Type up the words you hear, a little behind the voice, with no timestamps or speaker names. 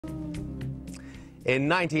In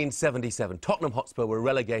 1977, Tottenham Hotspur were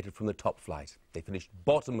relegated from the top flight. They finished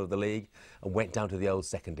bottom of the league and went down to the old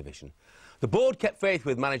second division. The board kept faith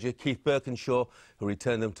with manager Keith Birkinshaw, who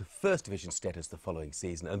returned them to first division status the following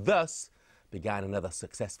season, and thus began another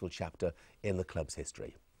successful chapter in the club's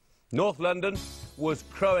history. North London was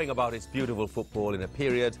crowing about its beautiful football in a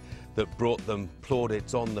period that brought them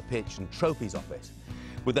plaudits on the pitch and trophies off it.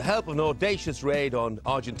 With the help of an audacious raid on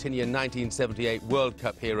Argentinian 1978 World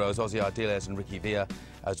Cup heroes Ossie Ardiles and Ricky Villa,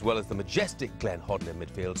 as well as the majestic Glenn Hoddle in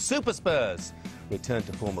midfield, Super Spurs returned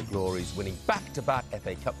to former glories, winning back-to-back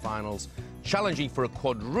FA Cup finals, challenging for a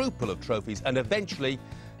quadruple of trophies and eventually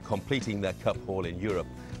completing their cup haul in Europe,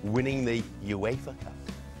 winning the UEFA Cup.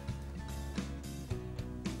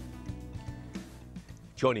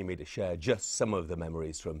 Joining me to share just some of the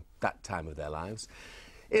memories from that time of their lives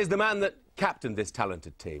is the man that captained this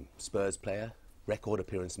talented team, Spurs player, record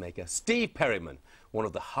appearance maker, Steve Perryman, one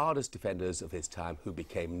of the hardest defenders of his time, who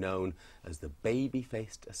became known as the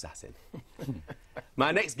baby-faced assassin.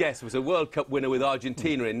 My next guest was a World Cup winner with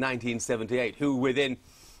Argentina in 1978, who within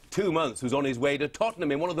 2 months was on his way to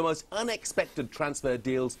Tottenham in one of the most unexpected transfer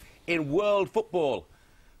deals in world football.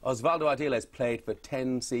 Osvaldo Ardiles played for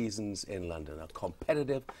 10 seasons in London, a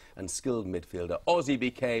competitive and skilled midfielder. Ossie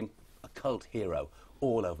became a cult hero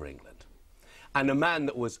all over England. And a man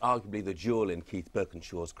that was arguably the jewel in Keith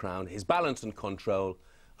Birkinshaw's crown, his balance and control,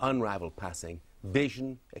 unrivalled passing,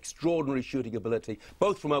 vision, extraordinary shooting ability,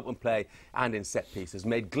 both from open play and in set pieces,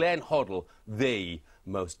 made Glenn Hoddle the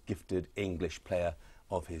most gifted English player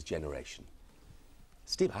of his generation.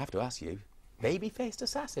 Steve, I have to ask you, baby-faced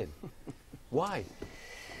assassin, why?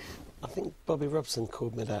 I think Bobby Robson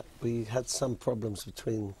called me that. We had some problems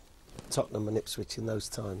between Tottenham and Ipswich in those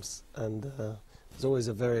times, and it was always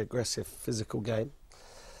a very aggressive physical game,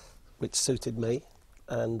 which suited me,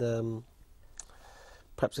 and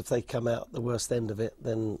perhaps if they come out the worst end of it,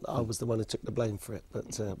 then I was the one who took the blame for it.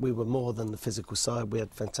 But we were more than the physical side. We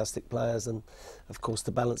had fantastic players, and of course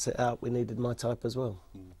to balance it out we needed my type as well.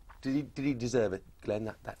 Did he deserve it, Glenn,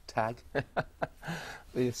 that tag?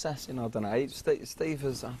 The assassin, I don't know. Steve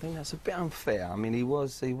was, I think that's a bit unfair. I mean, he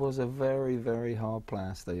was a very, very hard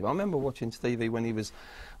player, Steve. I remember watching Stevie when he was,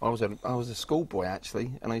 I was a schoolboy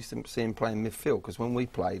actually, and I used to see him playing midfield, because when we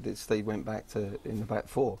played, Steve went back to in the back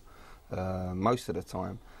four most of the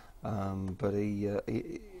time. But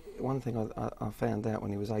one thing I found out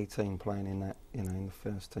when he was 18 playing in that, in the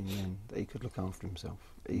first team then, that he could look after himself.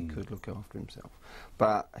 He could look after himself.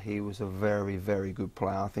 But he was a very, very good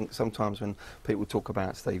player. I think sometimes when people talk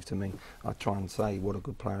about Steve to me, I try and say what a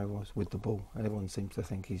good player he was with the ball. Everyone seems to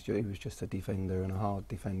think he was just a defender, and a hard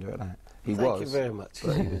defender at that. He was. Thank you very much.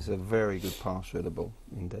 But he was a very good passer of the ball,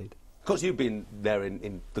 indeed. Of course, you've been there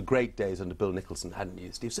in the great days under Bill Nicholson, hadn't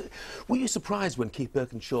you, Steve? So, were you surprised when Keith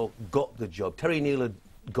Birkinshaw got the job? Terry Neal had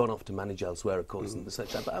gone off to manage elsewhere, of course, and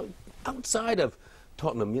such that. But outside of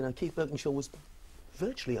Tottenham, Keith Birkinshaw was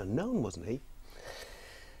virtually unknown, wasn't he?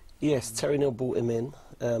 Yes, Terry Neal brought him in.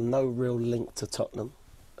 No real link to Tottenham.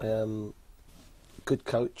 Good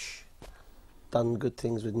coach, done good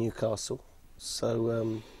things with Newcastle.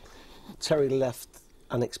 So Terry left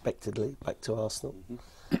unexpectedly back to Arsenal.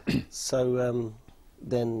 So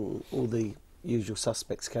then all the usual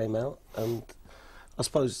suspects came out, and I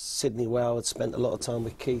suppose Sidney Wow had spent a lot of time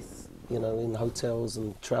with Keith, in hotels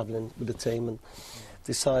and travelling with the team, and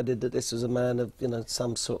decided that this was a man of,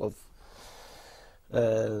 some sort of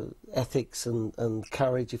ethics and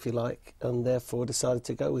courage, if you like, and therefore decided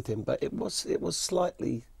to go with him. But it was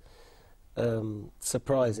slightly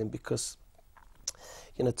surprising, because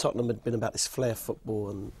Tottenham had been about this flair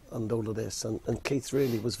football and all of this, and Keith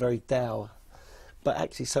really was very dour. But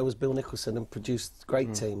actually, so was Bill Nicholson, and produced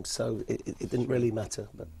great teams, so it didn't really matter.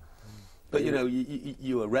 But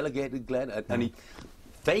you were relegated, Glenn, and he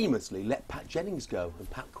famously let Pat Jennings go, and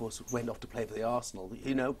Pat, of course, went off to play for the Arsenal.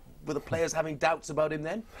 Were the players having doubts about him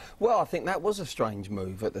then? Well, I think that was a strange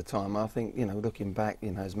move at the time. I think, looking back,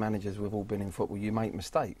 as managers, we've all been in football, you make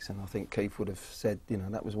mistakes, and I think Keith would have said,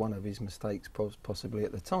 that was one of his mistakes possibly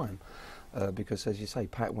at the time. Because, as you say,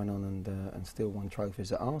 Pat went on and still won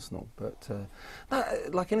trophies at Arsenal. But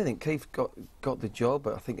like anything, Keith got the job.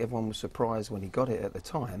 But I think everyone was surprised when he got it at the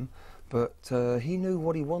time. But he knew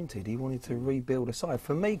what he wanted. He wanted to rebuild a side.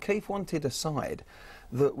 For me, Keith wanted a side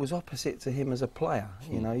that was opposite to him as a player.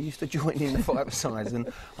 He used to join in the five sides,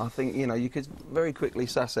 and I think you could very quickly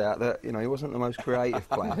suss out that he wasn't the most creative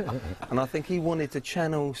player. And I think he wanted to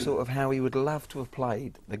channel sort of how he would love to have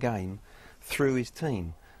played the game through his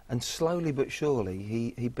team. And slowly but surely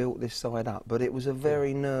he built this side up. But it was a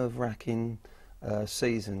very nerve-wracking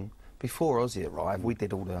season before Ossie arrived, we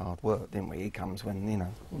did all the hard work, didn't we? He comes when, you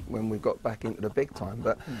know, when we got back into the big time.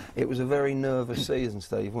 But it was a very nervous season,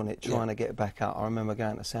 Steve, wasn't it? Trying to get back up. I remember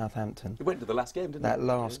going to Southampton. You went to the last game, didn't you? That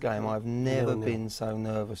last game, I've never been so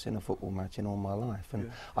nervous in a football match in all my life.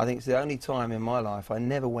 And I think it's the only time in my life I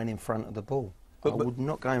never went in front of the ball. I would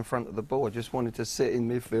not go in front of the ball. I just wanted to sit in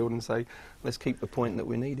midfield and say, let's keep the point that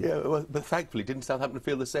we needed. Yeah, well, but thankfully, didn't Southampton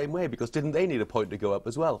feel the same way? Because didn't they need a point to go up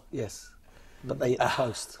as well? Yes, but they hit the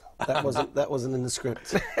post. That wasn't in the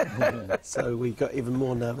script. So we got even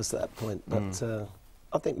more nervous at that point. But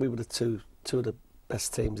I think we were two of the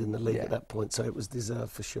best teams in the league at that point, so it was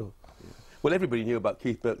deserved for sure. Well, everybody knew about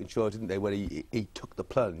Keith Birkinshaw, didn't they, when he took the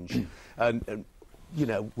plunge and you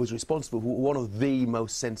know, was responsible for one of the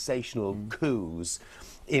most sensational coups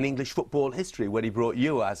in English football history when he brought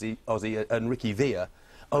you, Ossie and Ricky Villa,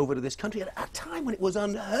 over to this country at a time when it was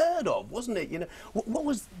unheard of, wasn't it? You know, what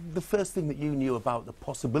was the first thing that you knew about the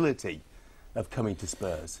possibility of coming to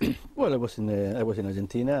Spurs? Well, I was in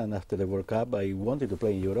Argentina, and after the World Cup, I wanted to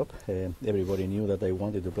play in Europe. Everybody knew that I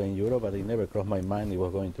wanted to play in Europe, but it never crossed my mind it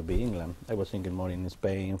was going to be England. I was thinking more in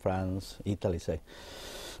Spain, France, Italy, say.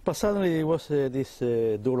 But suddenly it was this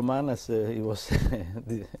doorman, as it was,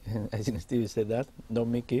 I think Steve said that, not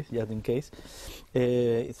me, Keith, just in case.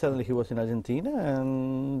 Suddenly he was in Argentina,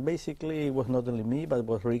 and basically it was not only me, but it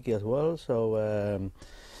was Ricky as well. So,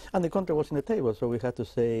 and the contract was on the table, so we had to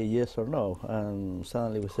say yes or no. And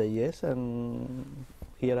suddenly we say yes, and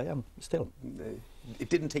here I am, still. It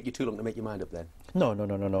didn't take you too long to make your mind up then? No.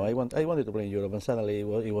 I wanted to play in Europe, and suddenly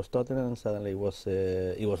it was Tottenham, and suddenly it was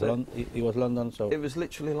London. So it was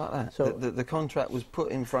literally like that. So the contract was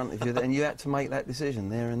put in front of you, and you had to make that decision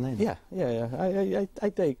there and then. Yeah. I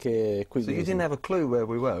take quick. So you didn't have a clue where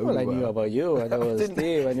we were. Well, I knew about you. I knew about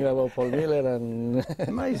Steve. I knew about Paul Miller, and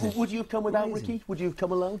amazing. Would you have come without Ricky? Would you have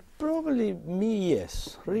come alone? Probably me,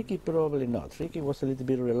 yes. Ricky, probably not. Ricky was a little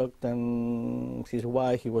bit reluctant. His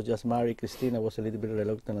wife, he was just married. Christina was a little bit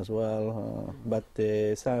reluctant as well. But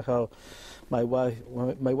somehow, my wife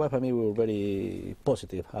and me were very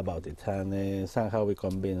positive about it, and somehow we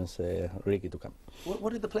convinced Ricky to come.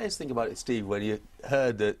 What did the players think about it, Steve, when you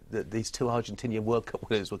heard that these two Argentinian World Cup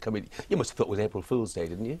winners were coming? You must have thought it was April Fool's Day,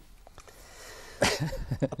 didn't you?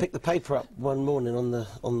 I picked the paper up one morning on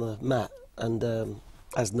the mat, and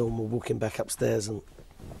as normal, walking back upstairs, and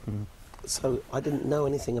so I didn't know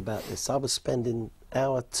anything about this. I was spending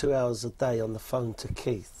 2 hours a day on the phone to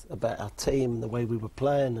Keith about our team and the way we were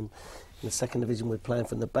playing, and in the second division we were playing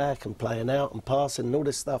from the back and playing out and passing and all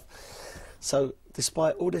this stuff. So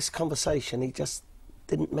despite all this conversation, he just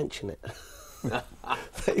didn't mention it.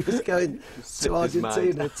 He was going to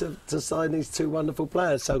Argentina to sign these two wonderful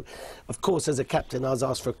players. So, of course, as a captain, I was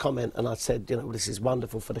asked for a comment, and I said, you know, this is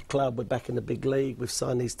wonderful for the club. We're back in the big league. We've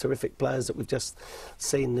signed these terrific players that we've just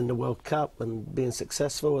seen in the World Cup and being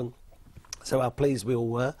successful, and so how pleased we all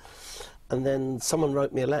were. And then someone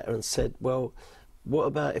wrote me a letter and said, well, what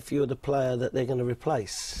about if you're the player that they're going to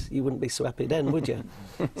replace? You wouldn't be so happy then, would you?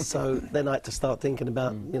 So then I had to start thinking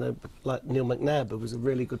about, you know, like Neil McNabb, who was a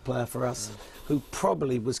really good player for us, who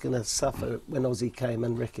probably was going to suffer when Ossie came,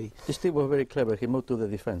 and Ricky. Steve was very clever. He moved to the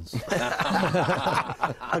defence.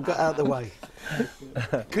 I got out of the way.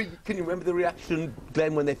 Can you remember the reaction,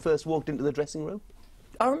 Glenn, when they first walked into the dressing room?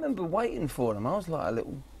 I remember waiting for them. I was like a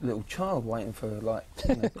little child waiting for, like,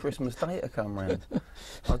 you know, Christmas Day to come round.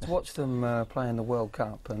 I'd watched them play in the World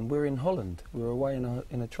Cup, and we're in Holland. We were away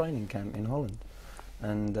in a training camp in Holland,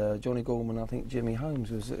 and Johnny Gorman, I think Jimmy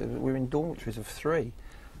Holmes was. We were in dormitories of 3,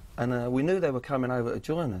 and we knew they were coming over to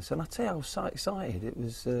join us. And I tell you, I was so excited. It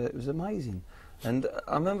was amazing. And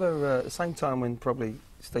I remember at the same time when probably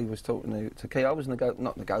Steve was talking to Keith, I was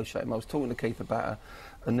not negotiating. I was talking to Keith about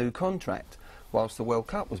a new contract whilst the World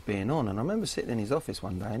Cup was being on, and I remember sitting in his office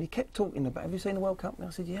one day, and he kept talking about, have you seen the World Cup? And I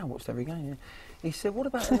said, yeah, I watched every game. Yeah. He said, what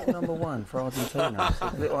about little #1 for Argentina?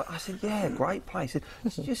 I said, yeah, great play. He said,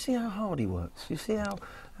 do you see how hard he works? You see how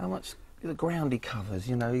much the ground he covers,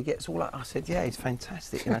 you know, he gets all that. I said, yeah, he's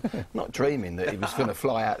fantastic, you know, not dreaming that he was going to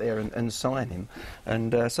fly out there and sign him.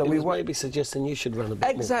 And so we maybe suggesting you should run a bit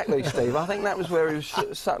exactly, more. Steve. I think that was where he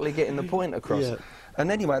was subtly getting the point across. Yeah. And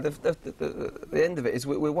anyway, the end of it is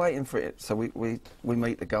we're waiting for it. So we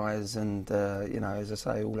meet the guys, and you know, as I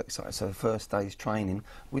say, all excited. So the first day's training,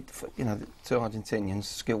 you know, the 2 Argentinians,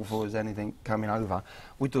 skillful as anything, coming over.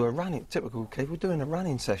 We do a running, typical Keith. We're doing a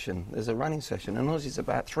running session. There's a running session, and Ossie's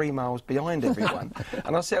about 3 miles behind everyone.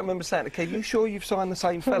 And I remember saying to Keith, "You sure you've signed the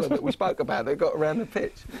same fella that we spoke about that got around the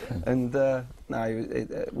pitch?" And no,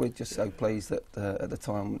 we're just so pleased that at the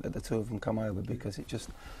time that the 2 of them come over, because it just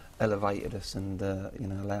elevated us and you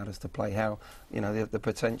know, allowed us to play how, you know, the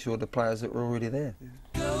potential of the players that were already there.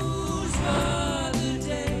 Yeah.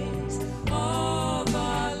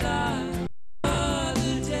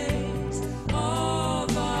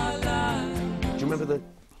 Do you remember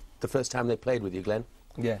the first time they played with you, Glenn?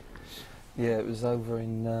 Yeah. Yeah, it was over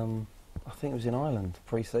in, I think it was in Ireland,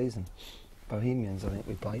 pre-season. Bohemians, I think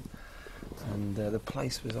we played. And the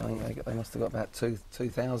place was, I think they must have got about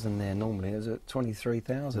 2,000 there normally. There was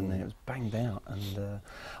 23,000 there. It was banged out. And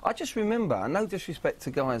I just remember, no disrespect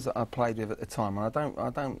to guys that I played with at the time, and I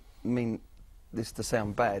don't mean this to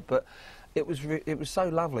sound bad, but it was so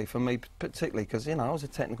lovely for me, particularly because, you know, I was a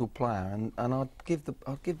technical player, and I'd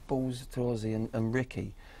give balls to Ossie and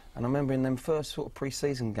Ricky. And I remember in them first sort of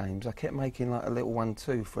pre-season games, I kept making like a little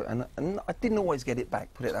 1-2 for it, and I didn't always get it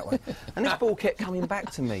back, put it that way. And this ball kept coming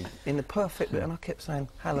back to me in the perfect, and I kept saying,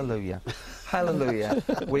 "Hallelujah, hallelujah."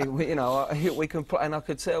 you know, we can play, and I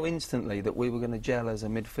could tell instantly that we were going to gel as a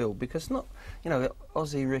midfield, because not, you know,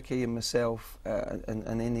 Ossie, Ricky, and myself, and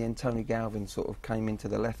in the end Tony Galvin sort of came into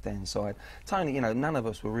the left-hand side. Tony, you know, none of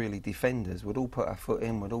us were really defenders. We'd all put our foot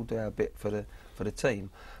in, we'd all do our bit for the team.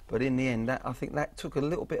 But in the end, I think that took a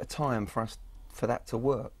little bit of time for that to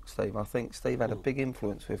work, Steve. I think Steve had a big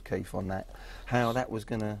influence with Keith on that, how that was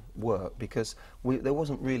going to work, because there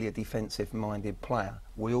wasn't really a defensive-minded player.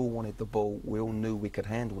 We all wanted the ball. We all knew we could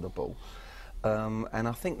handle the ball. And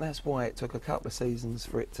I think that's why it took a couple of seasons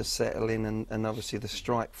for it to settle in, and obviously the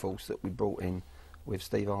strike force that we brought in with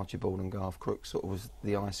Steve Archibald and Garth Crooks sort of was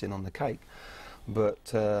the icing on the cake.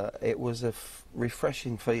 But it was a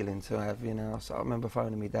refreshing feeling to have, you know. So I remember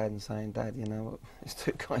phoning my dad and saying, "Dad, you know, there's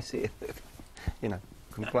two guys here that, you know,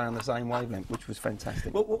 can play on the same wavelength," which was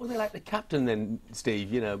fantastic. Well, what were they like, the captain then,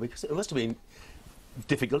 Steve? You know, because it must have been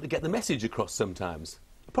difficult to get the message across sometimes.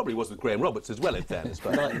 It probably was with Graham Roberts as well, in fairness.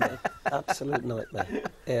 But Nightmare, absolute nightmare.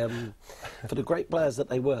 For the great players that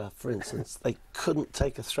they were, for instance, they couldn't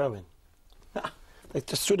take a throw-in. They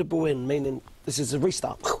just threw the ball in, meaning this is a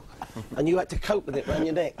restart. And you had to cope with it around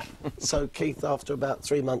your neck. So Keith, after about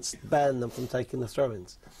 3 months, banned them from taking the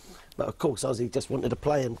throw-ins. But of course, Ossie just wanted to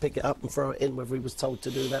play and pick it up and throw it in, whether he was told to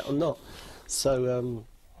do that or not. So,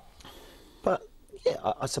 but yeah,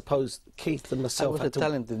 I suppose Keith and myself. I was a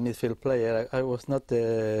talented midfield player. I was not.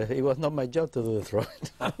 It was not my job to do the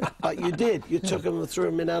throw-in. But you did. You took them and threw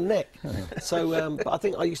them in our neck. So, but I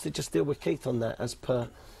think I used to just deal with Keith on that, as per,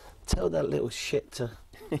 tell that little shit to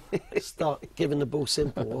start giving the ball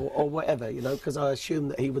simple or whatever, you know, because I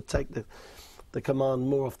assumed that he would take the command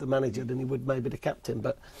more off the manager than he would maybe the captain.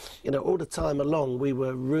 But, you know, all the time along we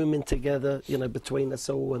were rooming together, you know, between us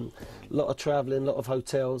all, and a lot of travelling, a lot of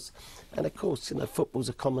hotels. And, of course, you know, football's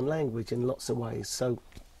a common language in lots of ways. So,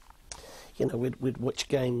 you know, we'd watch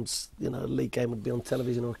games, you know, a league game would be on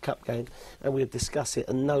television or a cup game, and we'd discuss it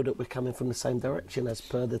and know that we're coming from the same direction as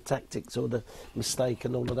per the tactics or the mistake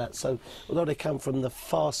and all of that. So although they come from the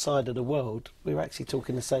far side of the world, we were actually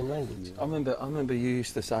talking the same language. I remember you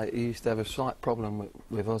used to say you used to have a slight problem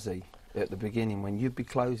with Ossie at the beginning, when you'd be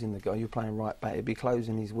closing the guy, you're playing right back, he'd be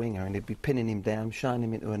closing his winger and he'd be pinning him down, showing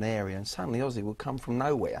him into an area, and suddenly Ossie would come from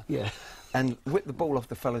nowhere. Yeah. And whip the ball off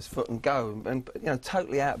the fella's foot and go, and you know,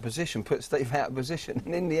 totally out of position, put Steve out of position.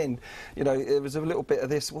 And in the end, you know, there was a little bit of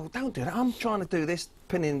this, well, don't do that, I'm trying to do this,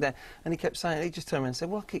 pinning him down. And he kept saying, he just turned around and said,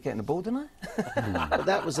 well, I keep getting the ball, don't I? But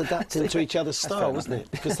that was adapting to each other's style, wasn't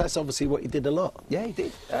it? Because that's obviously what he did a lot. Yeah, he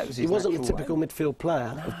did. That was his he wasn't a natural typical way. midfield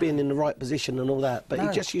player of being in the right position and all that, but No.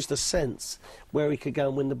 he just used to sense where he could go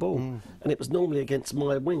and win the ball. And it was normally against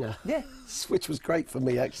my winger. Yeah. Which was great for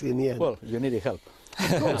me, actually, in the end. Well, you needed help.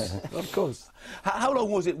 Of course, of course. how long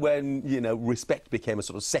was it when, you know, respect became a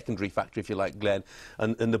sort of secondary factor, if you like, Glenn,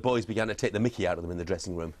 and the boys began to take the mickey out of them in the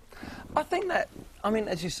dressing room? I think that, I mean,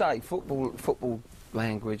 as you say, football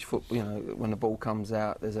language, you know, when the ball comes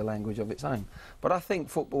out, there's a language of its own. But I think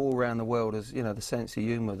football all around the world is, you know, the sense of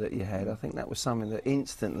humour that you had, I think that was something that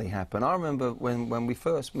instantly happened. I remember when we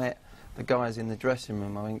first met the guys in the dressing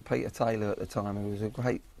room, I think Peter Taylor at the time, who was a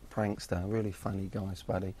great prankster, really funny guy,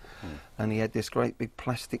 Spuddy, and he had this great big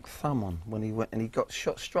plastic thumb on when he went, and he got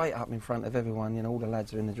shot straight up in front of everyone. You know, all the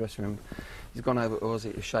lads are in the dressing room. He's gone over to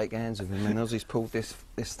Ossie to shake hands with him, and Ossie's pulled this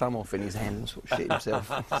thumb off in his hand and sort of shit himself,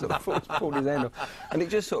 sort of pulled his hand off, and it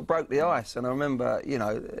just sort of broke the ice. And I remember, you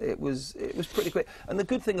know, it was pretty quick. And the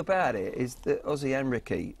good thing about it is that Ossie and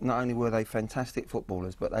Ricky, not only were they fantastic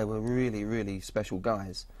footballers, but they were really, really special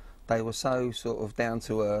guys. They were so sort of down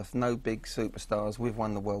to earth, no big superstars. We've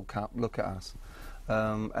won the World Cup, look at us.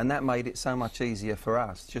 And that made it so much easier for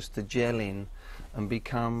us just to gel in and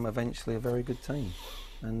become eventually a very good team.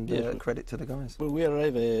 and credit to the guys. When we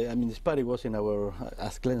arrived, I mean, this party was in our,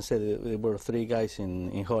 as Glenn said, there were 3 guys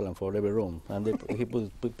in Holland for every room, and he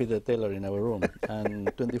put Peter Taylor in our room,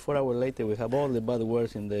 and 24 hours later we have all the bad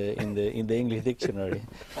words in the English dictionary.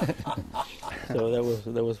 So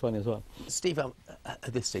that was funny as well. Steve,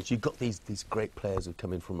 at this stage, you've got these great players who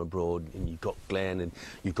come in from abroad, and you've got Glenn, and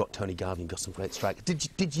you've got Tony Garvey, you've got some great strikers.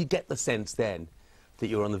 Did you get the sense then that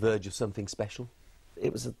you were on the verge of something special?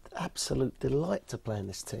 It was an absolute delight to play in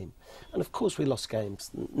this team. And of course we lost games,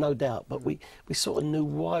 no doubt, but we sort of knew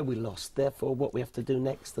why we lost, therefore what we have to do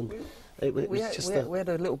next. And we had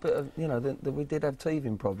a little bit of, you know, we did have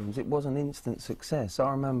teething problems. It wasn't instant success. I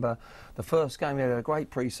remember the first game, we had a great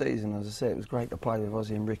pre-season, as I said, it was great to play with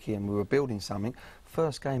Ossie and Ricky, and we were building something.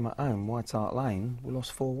 First game at home, White Hart Lane, we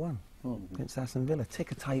lost 4-1. Against Aston Villa,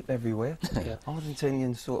 ticker tape everywhere.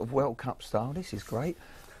 Argentinian sort of World Cup style, this is great.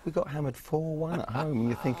 We got hammered 4-1 at home, and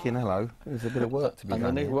you're thinking, hello, there's a bit of work to be done.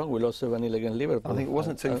 And the next one, we lost 7-0 against Liverpool. I think it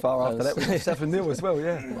wasn't too far after that, we got 7-0 as well,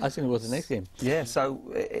 yeah. I think it was the next game. Yeah, so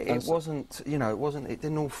it wasn't, you know, it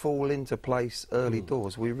didn't all fall into place early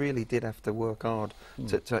doors. We really did have to work hard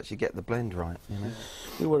to actually get the blend right, you know.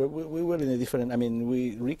 We were in a different, I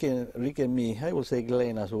mean, Ricky and me, I would say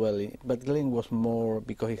Glenn as well, but Glenn was more,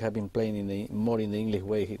 because he had been playing more in the English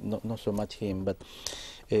way, not so much him, but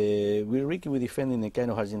Ricky was defending in a kind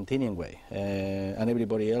of Argentinian way, and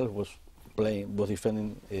everybody else was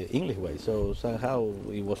defending English way. So somehow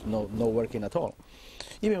it was not working at all.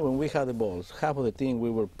 Even when we had the balls, half of the team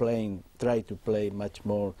we were tried to play much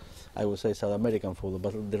more, I would say, South American football,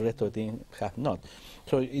 but the rest of the team have not.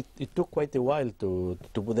 So it took quite a while to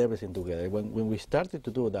put everything together. When we started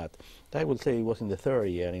to do that, I would say it was in the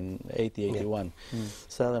 3rd year, in 80-81.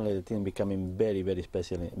 Suddenly the team becoming very, very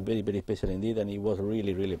special, very, very special indeed, and it was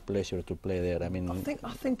really, really a pleasure to play there. I mean,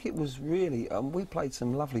 I think it was really. We played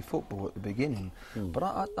some lovely football at the beginning, but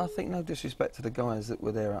I think, no disrespect to the guys that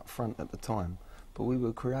were there up front at the time, but we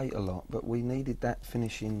would create a lot, but we needed that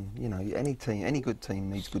finishing. You know, any good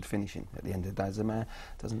team needs good finishing at the end of the day.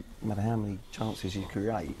 Doesn't matter how many chances you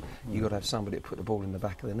create, you've got to have somebody to put the ball in the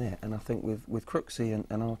back of the net. And I think with Crooksy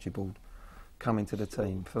and Archibald coming to the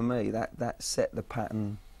team, for me, that set the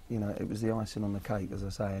pattern. You know, it was the icing on the cake, as I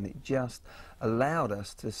say, and it just allowed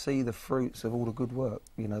us to see the fruits of all the good work,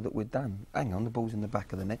 you know, that we'd done. Hang on, the ball's in the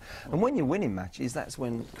back of the net. And when you're winning matches, that's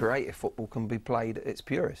when creative football can be played at its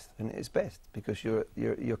purest and at its best, because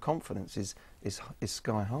your confidence is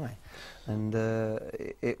sky high. And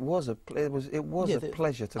it was a pleasure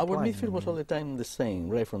to play. Our midfield was all the time the same,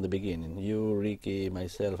 right from the beginning. You, Ricky,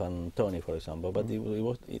 myself, and Tony, for example. But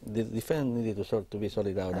the defense needed to be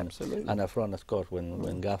solid out. Absolutely. And up front, of course,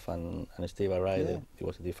 when Gaff and Steve arrived, it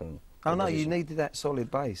was a different. Oh no, you needed that solid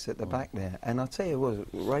base at the back there. And I tell you what,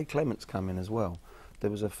 Ray Clement's come in as well. There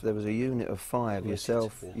was a unit of 5,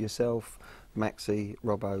 yourself, Maxi,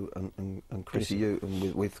 Robbo, and Chrissy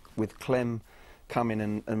Houghton, with Clem coming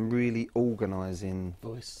and really organising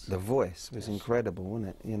the voice was incredible, wasn't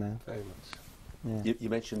it? You know, very much. Yeah. You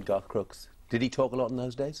mentioned Garth Crooks. Did he talk a lot in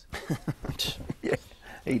those days? Yeah,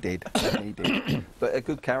 he did. He did. But a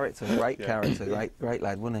good character, great character, great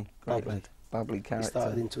lad, wasn't he? Great lad, bubbly character. He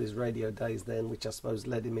started into his radio days then, which I suppose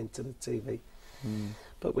led him into the TV.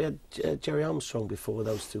 But we had Jerry Armstrong before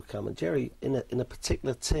those two come, and Jerry, in a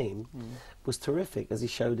particular team, was terrific, as he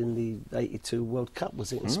showed in the '82 World Cup,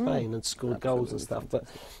 was it, in Spain, and scored goals and stuff. But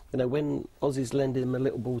you know, when Aussies lended him a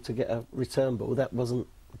little ball to get a return ball, that wasn't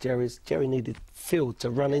Jerry's. Jerry needed field to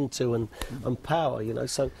run into and power, you know.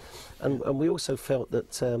 So, and we also felt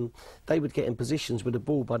that they would get in positions with the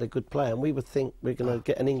ball by the good player, and we would think we're going to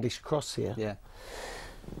get an English cross here. Yeah.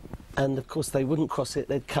 And of course they wouldn't cross it,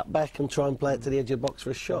 they'd cut back and try and play it to the edge of the box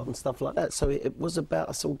for a shot and stuff like that. So it was about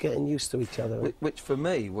us all getting used to each other. Which for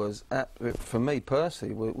me was, for me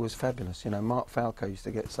personally, was fabulous. You know, Mark Falco used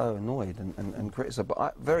to get so annoyed and criticise,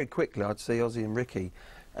 but very quickly I'd see Ossie and Ricky,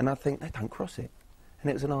 and I'd think, they don't cross it. And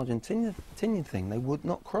it was an Argentinian thing, they would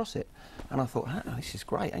not cross it. And I thought, oh, this is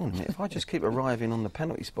great, hang on a minute, if I just keep arriving on the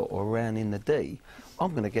penalty spot or around in the D,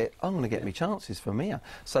 I'm going to get me chances from here.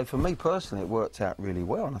 So for me personally, it worked out really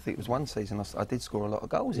well, and I think it was one season I did score a lot of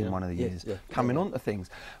goals in one of the years, coming onto things.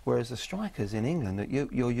 Whereas the strikers in England, that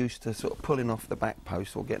you're used to sort of pulling off the back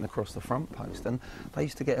post or getting across the front post, and they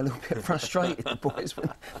used to get a little bit frustrated, the boys, when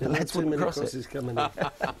the lads wouldn't cross it. Coming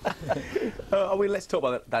in. Let's talk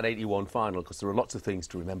about that '81 final, because there are lots of things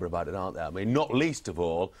to remember about it, aren't there? I mean, not least of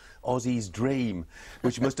all, Aussie's dream,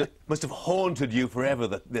 which must have haunted you forever.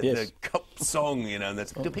 The cup song, you know.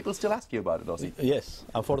 And do people still ask you about it, Ossie? Yes,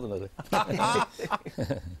 unfortunately.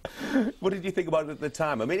 What did you think about it at the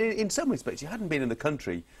time? I mean, in some respects, you hadn't been in the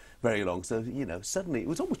country very long, so, you know, suddenly it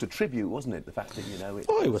was almost a tribute, wasn't it? The fact that, you know,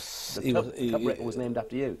 the cup record was named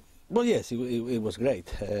after you. Well, yes, it was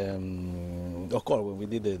great. Of course, when we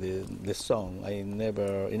did the song, it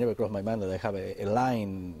never crossed my mind that I have a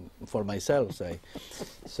line for myself, say.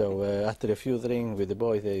 So after a few drinks with the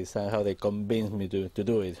boys, they convinced me to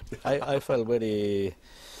do it. I felt very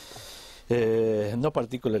not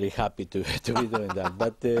particularly happy to be doing that,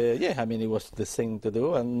 but yeah, I mean, it was the thing to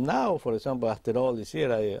do. And now, for example, after all this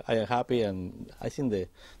year, I am happy, and I think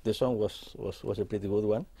the song was a pretty good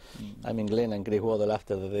one. I mean, Glenn and Chris Hoddle,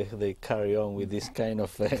 after they carry on with this kind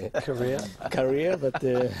of career, but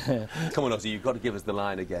come on, Ossie, you've got to give us the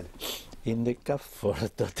line again. In the cup for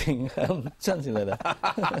Tottenham, something like that.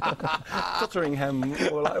 Tottenham,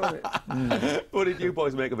 wasn't it? What did you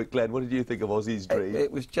boys make of it, Glenn? What did you think of Ossie's dream?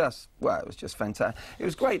 It was just, well, it was just fantastic. It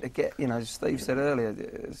was great to get, you know, as Steve said earlier,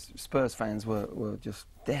 Spurs fans were just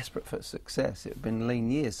desperate for success. It had been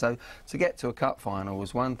lean years, so to get to a cup final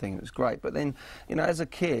was one thing. It was great, but then, you know, as a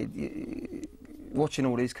kid, watching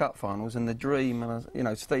all these cup finals and the dream, and you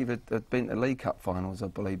know, Steve had been to League Cup finals, I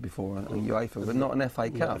believe, before, and UEFA, but not an FA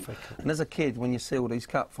Cup. And as a kid, when you see all these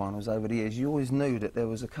cup finals over the years, you always knew that there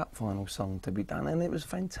was a cup final song to be done, and it was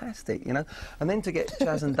fantastic, you know. And then to get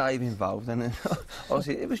Chaz and Dave involved, and then,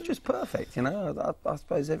 obviously, it was just perfect, you know. I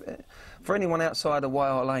suppose for anyone outside of White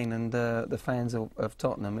Hart Lane and the fans of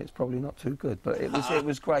Tottenham, it's probably not too good, but it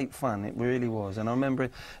was great fun. It really was. And I remember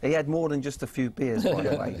he had more than just a few beers, by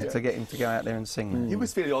the way, to get him to go out there and sing. You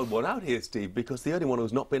must feel the odd one out here, Steve, because the only one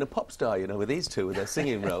who's not been a pop star, you know, with these two with their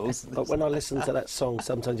singing roles. But when I listen to that song,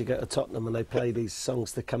 sometimes you go to Tottenham and they play these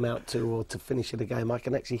songs to come out to or to finish the game, I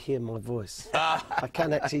can actually hear my voice. I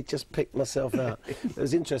can actually just pick myself out. It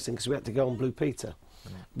was interesting because we had to go on Blue Peter.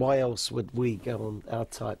 Why else would we go on our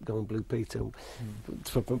type, go on Blue Peter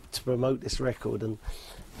to promote this record?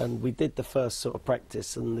 And we did the first sort of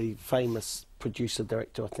practice, and the famous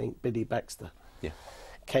producer-director, I think, Biddy Baxter,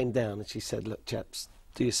 came down and she said, "Look, chaps,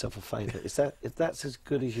 do yourself a favour. If that's as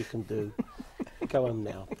good as you can do, go home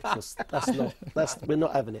now, because we're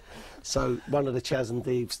not having it." So one of the Chaz and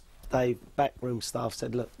Dave backroom staff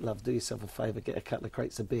said, "Look, love, do yourself a favour, get a couple of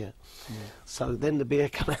crates of beer." So then the beer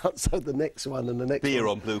came out, so the next one and the next beer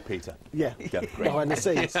one. on Blue Peter. Yeah, behind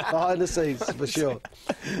the scenes, for sure.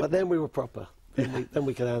 But then we were proper. Then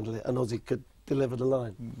we could handle it, and Ossie could deliver the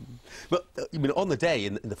line. But I mean, on the day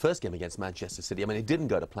in the first game against Manchester City, I mean, it didn't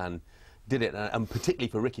go to plan, did it? And particularly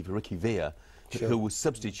for Ricky Villa, who was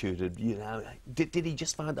substituted. You know, did he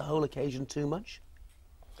just find the whole occasion too much?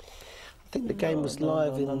 I think the game was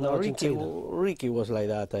live in Argentina. Ricky was like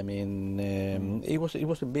that. I mean, it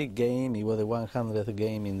was a big game. It was the 100th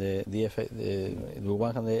game in the FA, the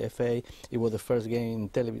 100th FA. It was the first game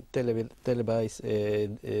televised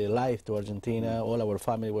live to Argentina. All our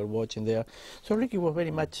family were watching there. So Ricky was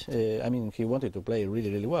very much. I mean, he wanted to play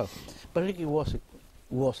really well, but Ricky was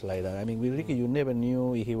like that. I mean, with Ricky, you never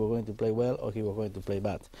knew if he was going to play well or he was going to play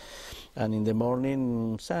bad. And in the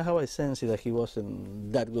morning, somehow I sensed that he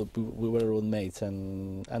wasn't that good. We were roommates,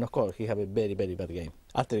 and of course, he had a very bad game.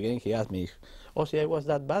 After the game, he asked me, "Ossie, I was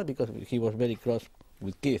that bad?" Because he was very cross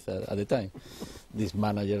with Keith at the time, this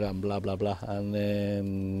manager and blah blah blah. And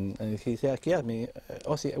he asked me,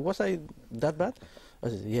 "Ossie, was I that bad?" I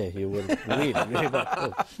said, "Yeah, you were really bad."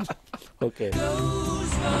 Oh. Okay.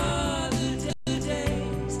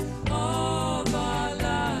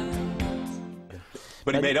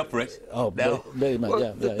 But he made up for it. Oh, no. very much. Well,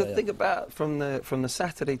 yeah, the thing about from the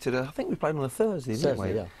Saturday to the, I think we played on a Thursday, didn't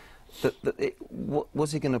we? Yeah.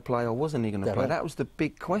 Was he going to play or wasn't he going to play? Right. That was the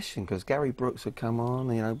big question, because Gary Brooks had come on.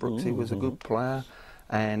 You know, Brooksy was a good player,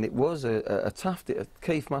 and it was a tough.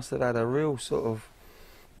 Keith must have had a real sort of,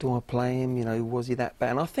 do I play him? You know, was he that bad?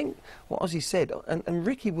 And I think what Ossie said, and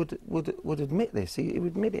Ricky would admit this. He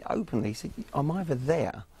would admit it openly. He said, "I'm either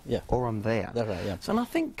there." Or I'm there. That's right, yeah. So, and I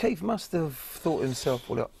think Keith must have thought to himself,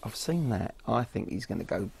 well, I've seen that. I think he's going to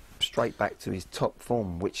go straight back to his top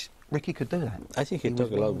form, which Ricky could do that. I think he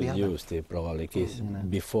talked a lot with you, Steve, probably, Keith,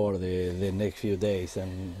 before the next few days.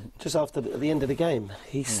 And just after the end of the game,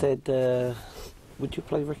 he said, "Would you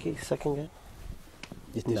play Ricky second game?"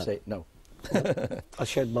 Did you say no? I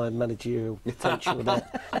showed my managerial potential with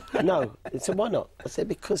that. No. He said, "Why not?" I said,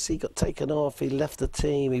 "Because he got taken off, he left the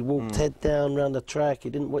team, he walked head down round the track, he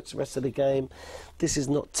didn't watch the rest of the game. This is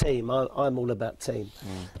not team. I'm all about team."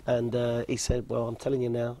 And he said, "Well, I'm telling you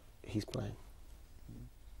now, he's playing."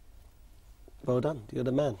 Well done, you're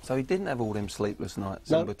the man. So he didn't have all them sleepless nights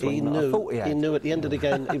No, in between. he knew, I thought he had. He knew at the end of the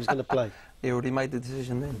game he was going to play. He already made the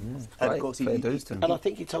decision then. And of course Fair dues to him. And I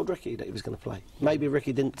think he told Ricky that he was going to play. Maybe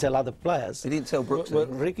Ricky didn't tell other players. He didn't tell Brooks. Well,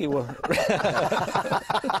 Ricky was.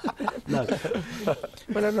 No.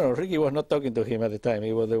 Well, no, Ricky was not talking to him at the time.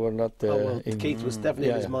 They were not. Keith was definitely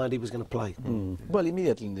in his mind he was going to play. Well,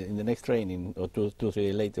 immediately in the next training, or two, 3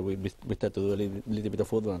 days later, we started to do a little bit of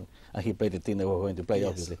football, and he played the team that was going to play,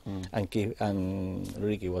 obviously. And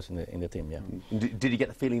Ricky was in the team, yeah. Did you get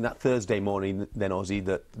the feeling that Thursday morning, then, Ossie,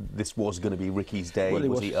 that this was going to be Ricky's day? Well,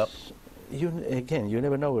 was he up? You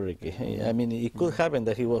never know with Ricky. I mean, it could happen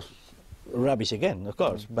that he was rubbish again, of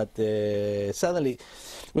course, but suddenly,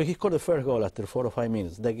 when he scored the first goal after 4 or 5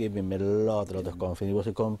 minutes, that gave him a lot of confidence. He was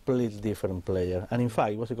a completely different player, and in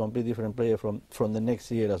fact, he was a completely different player from the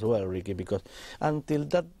next year as well, Ricky, because until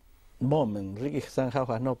that moment, Ricky somehow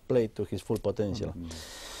has not played to his full potential.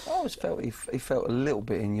 I always felt he felt a little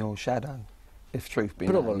bit in your shadow, if truth be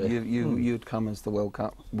known. Probably. You'd come as the World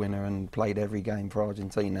Cup winner and played every game for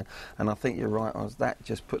Argentina, and I think you're right, that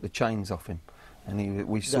just put the chains off him. And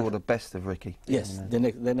we saw the best of Ricky. Yes, the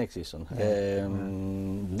next season. Yeah.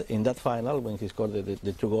 In that final, when he scored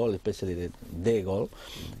the 2 goals, especially the goal,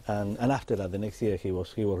 and after that, the next year, he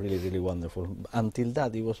was really, really wonderful. Until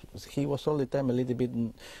that, he was all the time a little bit,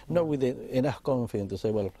 not with enough confidence to say,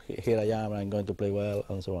 well, here I am, I'm going to play well,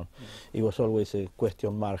 and so on. It was always a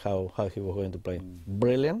question mark how he was going to play.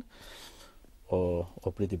 Brilliant or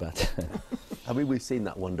pretty bad. I mean, we've seen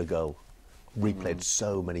that wonder goal replayed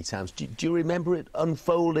so many times. Do you remember it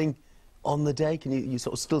unfolding on the day? Can you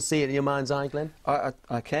sort of still see it in your mind's eye, Glenn?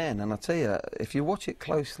 I can, and I tell you, if you watch it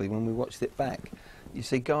closely, when we watched it back, you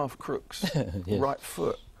see Garth Crooks' yes. right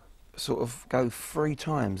foot sort of go 3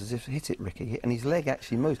 times as if to hit it, Ricky, and his leg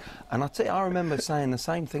actually moves. And I tell you, I remember saying the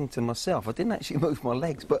same thing to myself. I didn't actually move my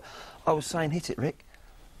legs, but I was saying, hit it, Rick.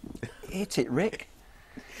 Hit it, Rick.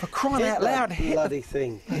 For crying out loud, hit bloody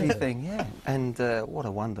thing. Anything, yeah. And what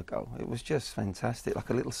a wonder goal. It was just fantastic, like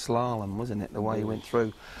a little slalom, wasn't it, the way he went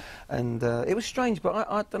through. And it was strange, but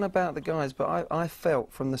I don't know about the guys, but I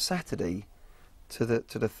felt from the Saturday to the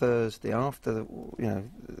Thursday, after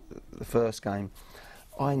the first game,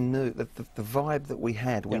 I knew that the vibe that we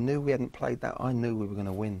had, we knew we hadn't played that, I knew we were going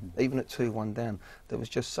to win, even at 2-1 down. There was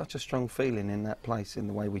just such a strong feeling in that place, in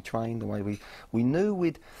the way we trained, the way we knew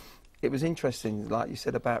we'd... It was interesting, like you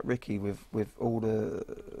said about Ricky, with all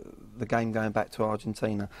the game going back to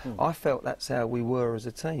Argentina. I felt that's how we were as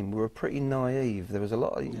a team. We were pretty naive. There was a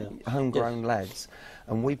lot of homegrown lads,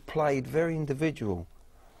 and we played very individual.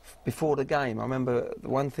 Before the game, I remember the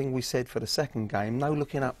one thing we said for the second game: no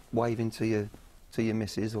looking up, waving to your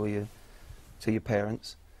missus or to your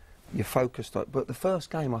parents. You're focused on it. But the first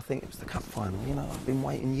game, I think it was the cup final. You know, I've been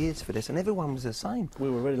waiting years for this, and everyone was the same. We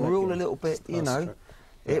were very lucky. We were all a little bit, you know.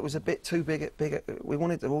 It was a bit too big. We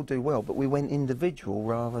wanted to all do well, but we went individual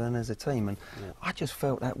rather than as a team. And I just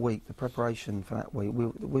felt that week, the preparation for that week, we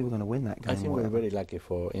were going to win that game. I think we were very lucky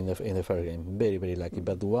in the first game, very, very lucky.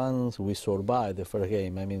 But once we survived the first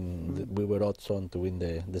game, I mean, we were odds on to win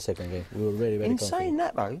the second game. We were very, very confident. In saying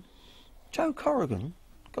that, though, Joe Corrigan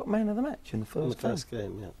got man of the match in the first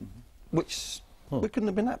game. Which we couldn't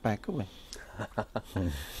have been that bad, could we?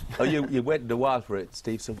 Oh, you went a while for it,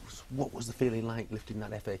 Steve, so what was the feeling like lifting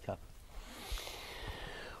that FA Cup?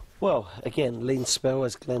 Well, again, lean spell,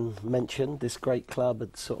 as Glenn mentioned. This great club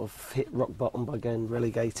had sort of hit rock bottom by getting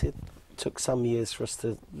relegated. It took some years for us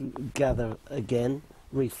to gather again,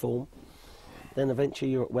 reform. Then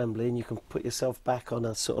eventually you're at Wembley and you can put yourself back on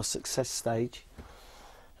a sort of success stage.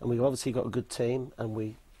 And we obviously got a good team, and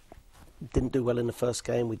we didn't do well in the first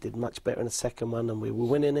game. We did much better in the second one, and we were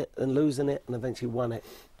winning it and losing it and eventually won it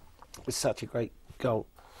with such a great goal.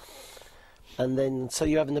 And then, so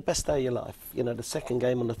you're having the best day of your life. You know, the second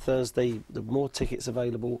game on the Thursday, the more tickets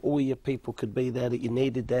available, all your people could be there that you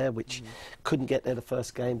needed there, which couldn't get there the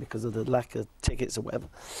first game because of the lack of tickets or whatever.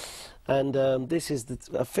 And this is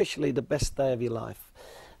officially the best day of your life.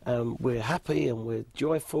 We're happy and we're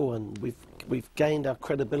joyful, and we've gained our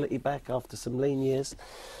credibility back after some lean years.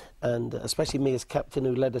 And especially me as captain,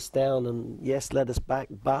 who led us down and, yes, led us back,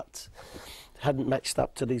 but hadn't matched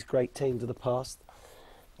up to these great teams of the past.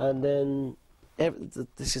 And then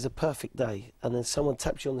this is a perfect day, and then someone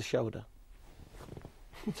taps you on the shoulder,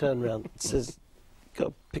 turn around, says,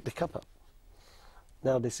 "Go pick the cup up."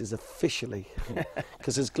 Now this is officially,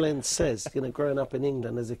 because as Glenn says, you know, growing up in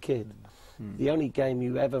England as a kid, the only game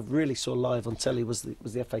you ever really saw live on telly was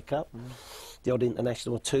the FA Cup. The odd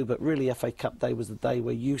international or two, but really FA Cup day was the day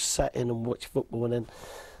where you sat in and watched football, and then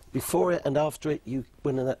before it and after it you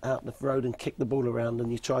went out the road and kicked the ball around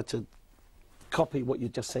and you tried to copy what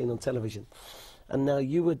you'd just seen on television. And now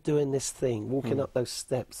you were doing this thing, walking up those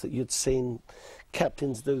steps that you'd seen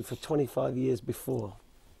captains do for 25 years before.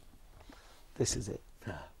 This is it.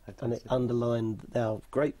 And it underlined our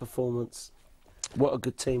great performance, what a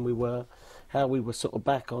good team we were, how we were sort of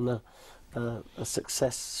back on a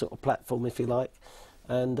success sort of platform, if you like,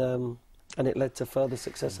 and it led to further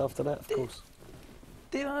success after that, of course.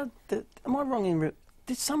 Am I wrong in...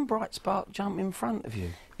 Did some bright spark jump in front of you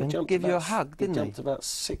and give you a hug, didn't he? He jumped about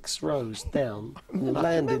 6 rows down and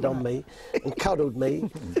landed on me and cuddled me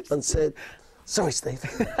and said, "Sorry, Steve."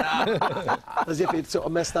 As if he'd sort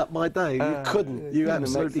of messed up my day. You couldn't. You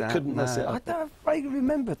absolutely couldn't mess it up. I vaguely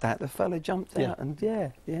remembered that. The fella jumped out and yeah.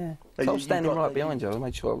 So I was standing right behind you. I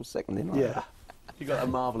made sure I was second in. Yeah. You got a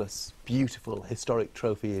marvellous, beautiful, historic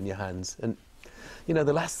trophy in your hands. And, you know,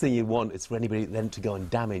 the last thing you want is for anybody then to go and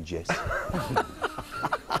damage it.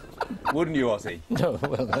 Wouldn't you, Ossie? No,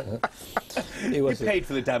 well, you paid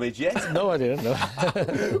for the damage, yes? No, I didn't. No.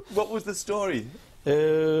 What was the story?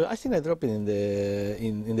 I think I dropped it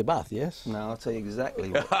in the bath. Yes. No, I'll tell you exactly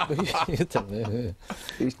what. You tell me.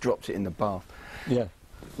 He's dropped it in the bath. Yeah.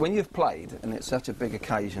 When you've played, and it's such a big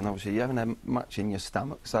occasion, obviously you haven't had much in your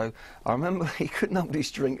stomach, so I remember he couldn't hold his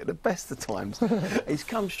drink at the best of times. He's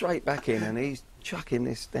come straight back in and he's chucking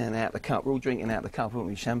this down out the cup. We're all drinking out the cup, aren't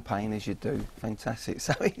we? Champagne, as you do. Fantastic.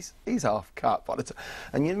 So he's half cut by the time.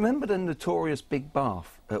 And you remember the notorious big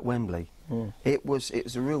bath at Wembley? Mm. It was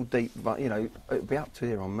a real deep, you know, it'd be up to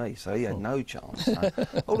here on me, so he had no chance. So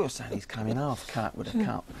all of a sudden he's coming half cut with a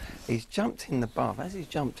cup. He's jumped in the bath. As he's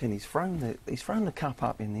jumped in, he's thrown the cup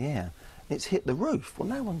up in the air. It's hit the roof. Well,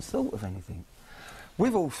 no one's thought of anything.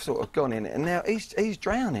 We've all sort of gone in it, and now he's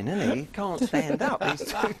drowning, isn't he? He can't stand up.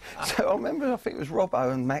 So I remember, I think it was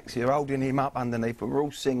Robbo and Max here holding him up underneath, and we're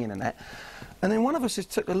all singing and that. And then one of us just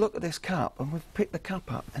took a look at this cup, and we've picked the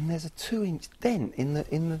cup up, and there's a 2-inch dent in the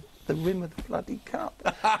rim of the bloody cup.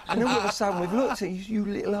 And all of a sudden we've looked at you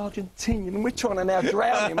little Argentinian, and we're trying to now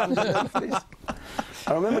drown him underneath this.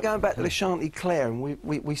 I remember going back to the Chanticleer, and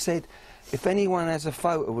we said, if anyone has a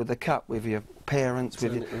photo with the cup with your parents,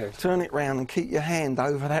 turn it round and keep your hand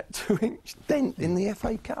over that 2-inch dent in the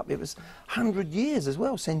FA Cup. It was 100 years as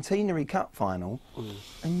well, centenary cup final,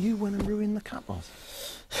 and you went and ruined the cup, Oz.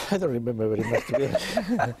 I don't remember very much, to be honest.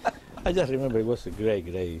 I just remember it was a great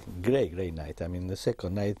night. I mean, the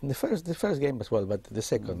second night, the first game as well, but the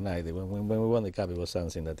second night, when we won the cup, it was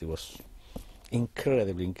something that it was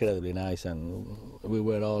incredibly nice, and we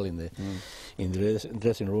were all in the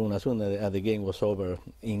dressing room as soon as the game was over,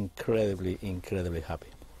 incredibly happy.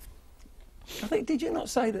 I think, did you not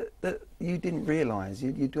say that you didn't realise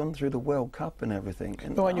you'd gone through the World Cup and everything?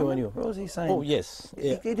 And no, I knew. What was he saying? Oh, yes.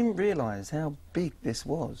 He didn't realise how big this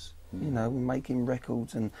was. You know, making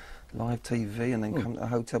records and live TV, and then come to the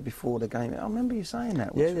hotel before the game. I remember you saying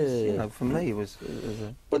that, which was, you know, for me, it was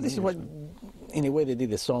a... Well, this is what, in a way, they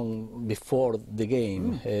did the song before the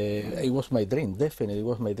game. It was my dream, definitely. It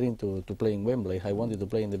was my dream to play in Wembley. I wanted to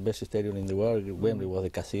play in the best stadium in the world. Wembley was the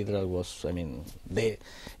cathedral, was, I mean, the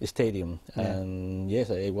stadium. Yeah. And yes,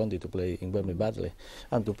 I wanted to play in Wembley badly.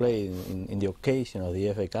 And to play in the occasion of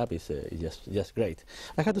the FA Cup is just great.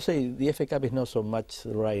 I have to say, the FA Cup is not so much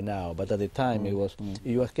right now, but at the time it was,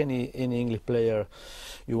 you ask any English player,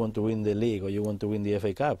 you want to win the league or you want to win the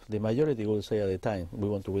FA Cup, the majority will say at the time, we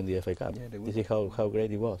want to win the FA Cup. Yeah, this is how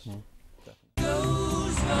great it was.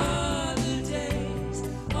 Those were the days,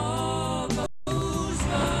 all those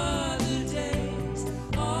were the days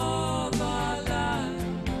of our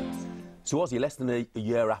lives. So, Ossie, less than a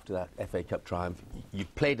year after that FA Cup triumph, you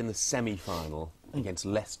played in the semi-final against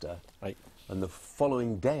Leicester. Right. And the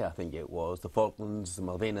following day, I think it was, the Falklands, the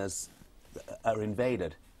Malvinas are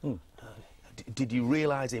invaded. Did you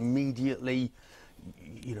realise immediately,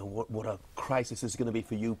 you know, what a crisis is going to be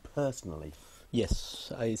for you personally?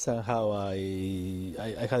 Yes, I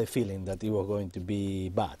had a feeling that it was going to be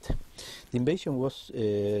bad. The invasion was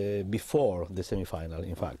before the semi-final,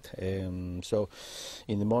 in fact. So,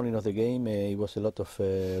 in the morning of the game, it was a lot of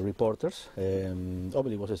reporters.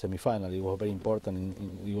 Obviously, it was a semi-final. It was very important.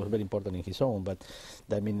 It was very important in his own. But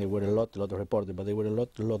I mean, there were a lot of reporters. But there were a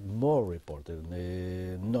lot more reporters.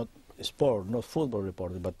 Not sport, not football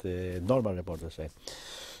reporters, but normal reporters.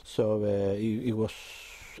 So it was.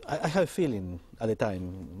 I had a feeling at the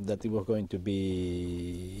time that it was going to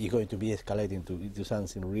be escalating into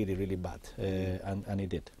something really bad, and it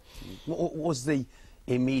did. What was the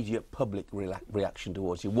immediate public reaction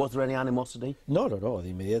towards you? Was there any animosity? No.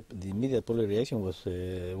 The immediate public reaction was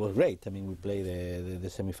great. I mean, we played the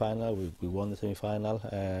semi-final. We won the semi-final.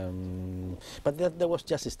 But that was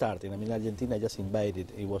just starting. I mean, Argentina just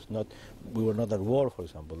invaded. It was not. We were not at war, for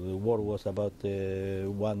example. The war was about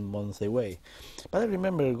 1 month away. But I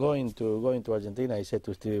remember going to Argentina. I said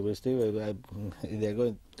to Steve, they're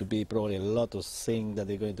going to be probably a lot of things that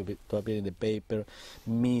they're going to appear in the paper,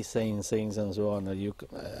 me saying things and so on.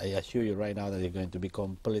 I assure you right now that they're going to be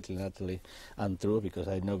completely and utterly untrue, because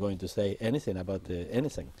I'm not going to say anything about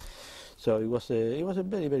anything. So it was a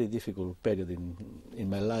very, very difficult period in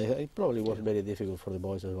my life. It probably was very difficult for the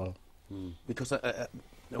boys as well. Because I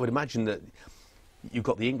would imagine that you've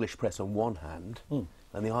got the English press on one hand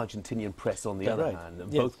and the Argentinian press on the other hand,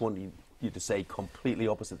 and both want you to say completely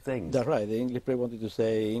opposite things. That's right. The English press wanted to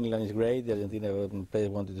say England is great, the Argentina press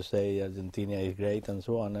wanted to say Argentina is great, and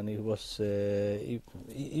so on. And it was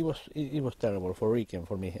terrible for Ricky and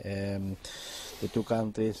for me. The two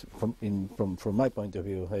countries, from my point of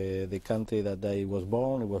view, the country that I was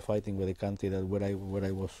born, I was fighting with the country that where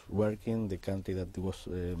I was working, the country that was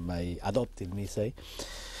my adopted me, say.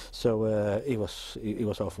 So it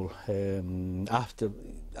was awful. After,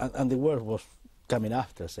 and the worst was coming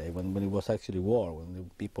after, say, when it was actually war, when the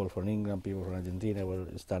people from England, people from Argentina were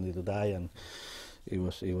starting to die, and it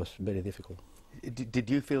was very difficult. Did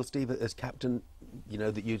you feel, Steve, as captain, you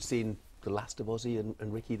know, that you'd seen the last of Ossie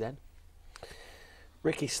and Ricky then?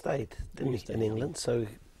 Ricky stayed, didn't he, in England? So,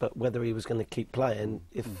 but whether he was going to keep playing,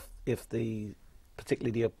 if the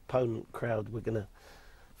particularly the opponent crowd were going to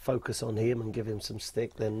focus on him and give him some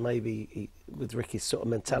stick, then maybe with Ricky's sort of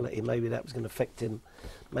mentality, maybe that was going to affect him,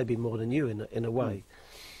 maybe more than you in a way.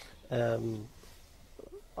 I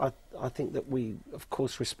think that we, of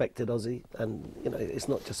course, respected Ossie, and you know, it's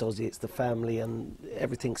not just Ossie; it's the family and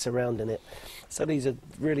everything surrounding it. So these are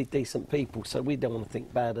really decent people. So we don't want to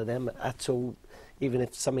think bad of them at all, even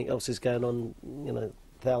if something else is going on, you know,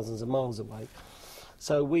 thousands of miles away.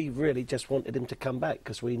 So we really just wanted him to come back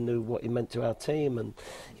because we knew what he meant to our team, and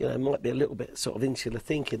you know, it might be a little bit sort of insular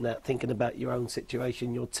thinking about your own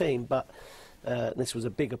situation, your team, but this was a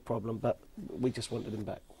bigger problem. But we just wanted him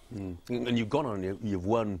back. And you've gone on, you've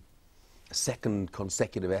won a second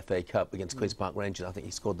consecutive FA Cup against Queen's Park Rangers. I think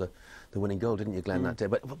you scored the winning goal, didn't you, Glenn, that day?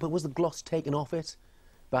 But was the gloss taken off it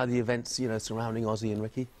by the events, you know, surrounding Ossie and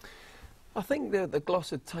Ricky? I think the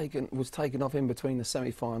gloss was taken off in between the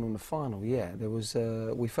semi-final and the final. Yeah, there was.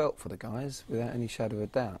 We felt for the guys without any shadow of a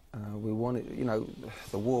doubt. We wanted, you know,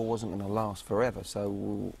 the war wasn't going to last forever.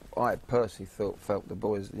 So I personally felt the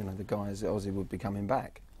boys, you know, the guys at Ossie would be coming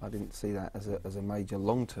back. I didn't see that as a major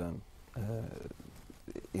long-term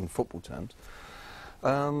in football terms.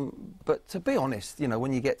 But to be honest, you know,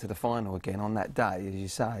 when you get to the final again on that day, as you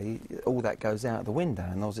say, all that goes out the window,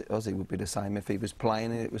 and Ossie would be the same if he was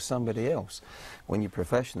playing and it was somebody else. When you're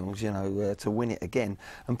professionals, you know, to win it again,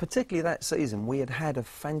 and particularly that season, we had a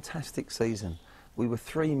fantastic season. We were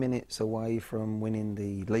 3 minutes away from winning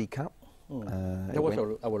the League Cup. That was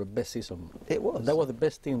our best season. It was. That was the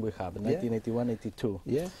best team we had in 1981-82.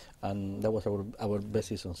 Yeah. And that was our best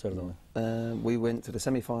season, certainly. We went to the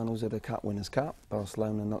semi-finals of the Cup Winners' Cup.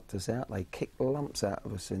 Barcelona knocked us out. They kicked the lumps out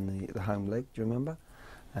of us in the home leg, do you remember?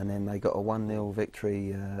 And then they got a 1-0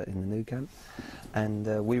 victory in the Nou Camp.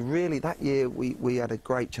 And we really, that year, we had a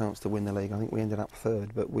great chance to win the league. I think we ended up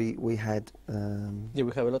third, but we had... yeah,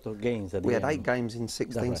 we have a lot of games. We had 8 games in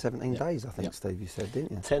 16, 17 days, I think, Steve, you said,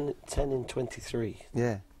 didn't you? 10 in 23.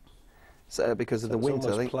 Yeah. So because of the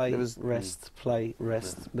winter, I think play, there was... rest, play,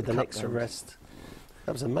 rest, with an extra rest.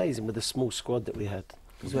 That was amazing with the small squad that we had.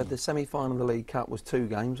 Because we had the semi-final of the League Cup was 2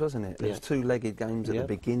 games, wasn't it? There was 2-legged games at the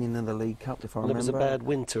beginning of the League Cup, if I remember. It was a bad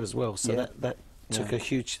winter as well, so that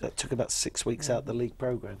took about 6 weeks out of the league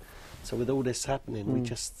programme. So with all this happening, we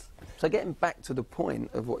just... So getting back to the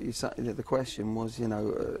point of what you said, the question was, you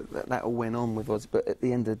know, that all went on with us, but at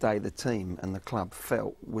the end of the day, the team and the club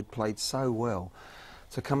felt we'd played so well.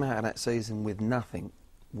 To come out of that season with nothing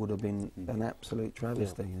would have been an absolute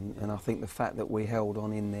travesty, and I think the fact that we held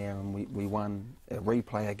on in there and we won a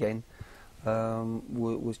replay again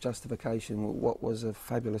was justification. What was a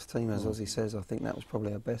fabulous team, as Ossie says. I think that was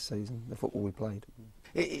probably our best season, the football we played.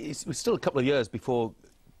 It was still a couple of years before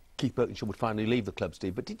Keith Birkinshaw would finally leave the club,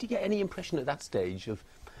 Steve, but did you get any impression at that stage of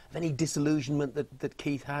any disillusionment that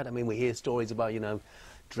Keith had? I mean, we hear stories about, you know,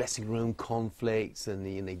 dressing room conflicts, and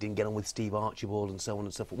they didn't get on with Steve Archibald and so on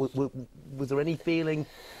and so forth. Was there any feeling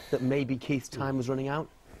that maybe Keith's time was running out?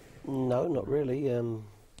 No, not really.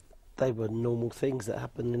 They were normal things that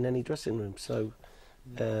happen in any dressing room. So,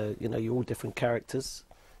 you know, you're all different characters.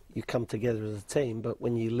 You come together as a team, but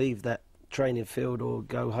when you leave that training field or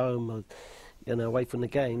go home or, you know, away from the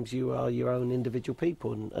games, you are your own individual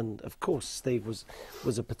people, and of course Steve was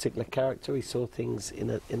a particular character. He saw things in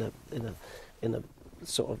a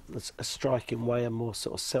sort of a striking way, a more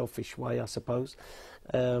sort of selfish way, I suppose.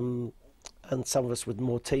 And some of us were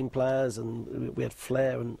more team players, and we had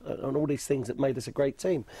flair and all these things that made us a great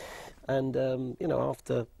team. And you know,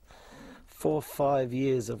 after 4 or 5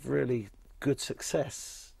 years of really good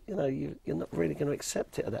success, you know, you're not really going to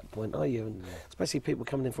accept it at that point, are you? And especially people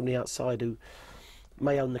coming in from the outside who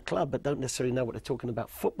may own the club but don't necessarily know what they're talking about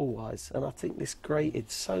football-wise. And I think this grated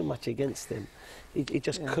so much against him. He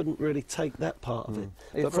just couldn't really take that part of it.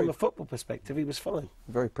 But from a football perspective, he was fine.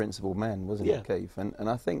 Very principled man, wasn't he, Keith? And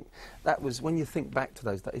I think that was, when you think back to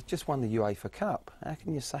those days, he's just won the UEFA Cup. How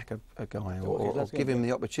can you sack a guy or give him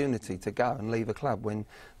the opportunity to go and leave a club when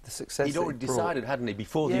the success... He'd already decided, hadn't he,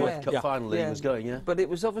 before the UEFA Cup final that he was going, But it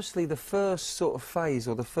was obviously the first sort of phase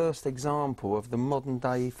or the first example of the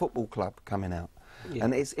modern-day football club coming out.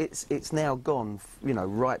 And it's now gone, you know,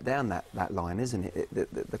 right down that line, isn't it?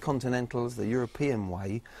 The Continentals, the European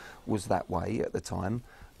way was that way at the time,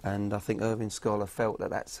 and I think Irving Scholar felt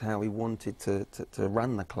that that's how he wanted to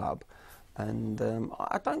run the club. And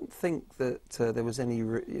I don't think that there was any,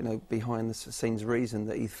 you know, behind-the-scenes reason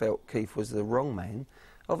that he felt Keith was the wrong man.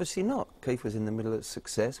 Obviously not. Keith was in the middle of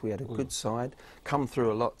success. We had a good side, come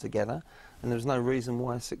through a lot together, and there was no reason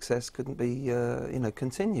why success couldn't be, you know,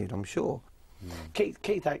 continued, I'm sure.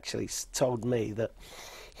 Keith actually told me that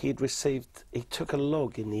he took a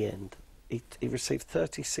log in the end. He received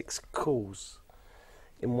 36 calls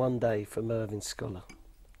in one day from Irving Scholar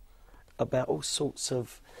about all sorts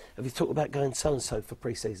of... Have you thought about going so-and-so for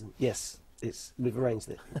pre-season? Yes, we've arranged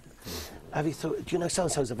it. Have you thought... Do you know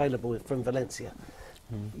so-and-so's available from Valencia?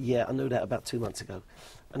 Yeah, I knew that about 2 months ago.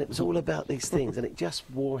 And it was all about these things, and it just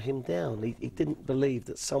wore him down. He didn't believe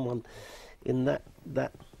that someone in that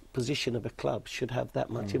position of a club should have that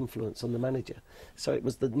much influence on the manager. So it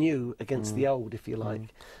was the new against the old, if you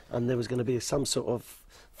like, and there was going to be some sort of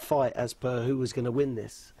fight as per who was going to win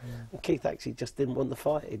this. And Keith actually just didn't want the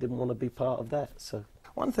fight. He didn't want to be part of that. So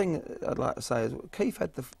one thing I'd like to say is Keith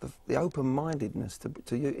had the open-mindedness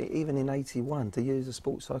to even in '81 to use a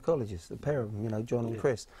sports psychologist, the pair of them, you know, John and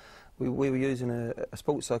Chris. We were using a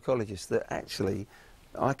sports psychologist that actually,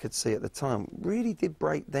 I could see at the time, really did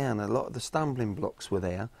break down a lot of the stumbling blocks were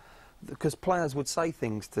there, because players would say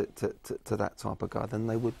things to that type of guy than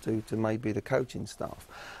they would do to maybe the coaching staff.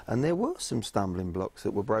 And there were some stumbling blocks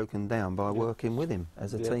that were broken down by working with him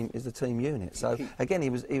as a team, as a team unit. So again, he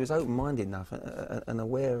was open-minded enough and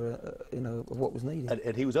aware, you know, of what was needed.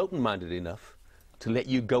 And he was open-minded enough to let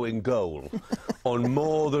you go in goal on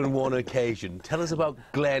more than one occasion. Tell us about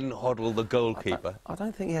Glenn Hoddle, the goalkeeper. I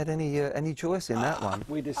don't think he had any choice in that one.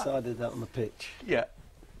 we decided that on the pitch. Yeah.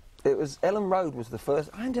 It was Ellen Road was the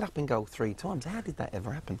first. I ended up in goal 3 times. How did that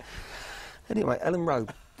ever happen? Anyway, Ellen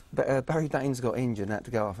Road. Barry Daines got injured and had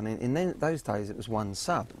to go off, and in those days it was 1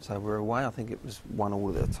 sub. So we were away. I think it was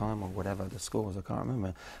 1-1 at the time or whatever the scores. I can't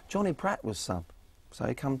remember. Johnny Pratt was sub. So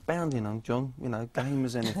he come bounding on John, you know, game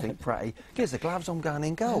as anything, Pratty. Gives the gloves, I'm going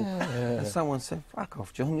in goal. And someone said, fuck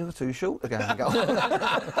off, John, you're too short to go in goal.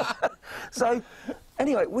 So,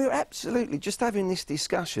 anyway, we were absolutely just having this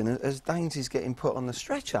discussion as Daines is getting put on the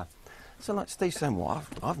stretcher. So, like Steve saying, well,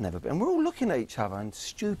 I've never been. And we're all looking at each other, and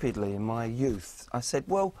stupidly in my youth, I said,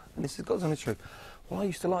 well, and this has got to be true, well, I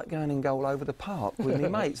used to like going in goal over the park with my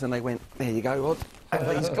mates, and they went, there you go, Rod, have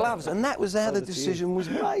these gloves. And that was how the decision was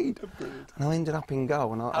made. And I ended up in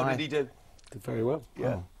goal. And How did he do? Did very well.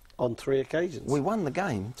 Yeah. On 3 occasions. We won the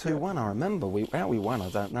game, 2-1, I remember. How we won, I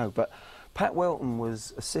don't know. But Pat Welton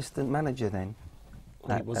was assistant manager then.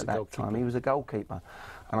 At that time. He was a goalkeeper.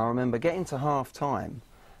 And I remember getting to half-time,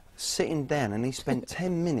 sitting down, and he spent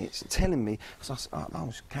 10 minutes telling me, because I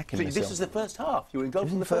was cacking myself. This was the first half? You were in goal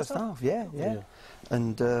from the first half? Yeah.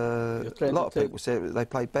 And a lot of people said they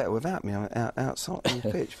played better without me outside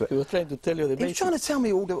the pitch. But he was trying to tell you the he was trying to tell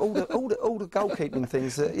me all the goalkeeping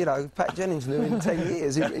things that, you know, Pat Jennings knew in 10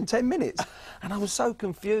 years, in 10 minutes. And I was so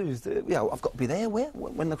confused. You know, I've got to be there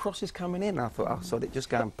when the cross is coming in. I thought, oh, sorry, just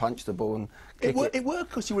go and punch the ball and kick it. It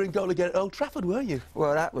worked because you were in goal again at Old Trafford, weren't you?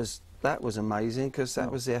 Well, that was amazing, because that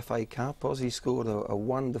was the FA Cup. Ozzy scored a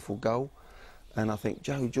wonderful goal, and I think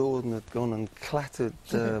Joe Jordan had gone and clattered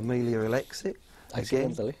Amelia Alexit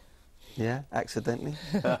again. Accidentally. Yeah, accidentally.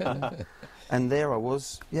 And there I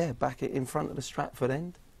was, back in front of the Stratford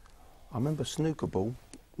end. I remember snooker ball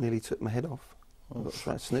nearly took my head off.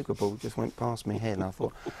 That snooker ball just went past my head, and I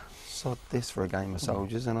thought, sod this for a game of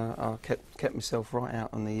soldiers, and I kept myself right out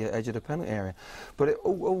on the edge of the penalty area. But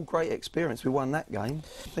all great experience. We won that game.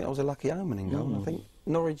 I think I was a lucky omen in goal. I think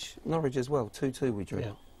Norwich as well, 2-2 we drew.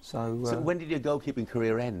 Yeah. So when did your goalkeeping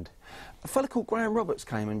career end? A fella called Graham Roberts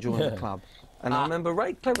came and joined the club, and I remember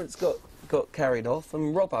Ray Clements got carried off,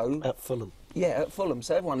 and Robbo At Fulham. Yeah, at Fulham.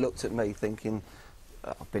 So everyone looked at me thinking,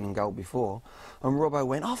 I've been in goal before. And Robbo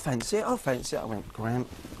went, I fancy it. I went, Graham,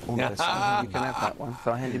 you can have that one.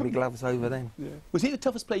 So I handed me gloves over then. Yeah. Was he the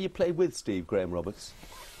toughest player you played with, Steve, Graham Roberts?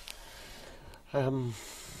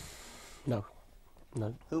 No.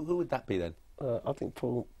 Who would that be then? I think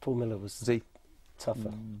Paul Miller was he?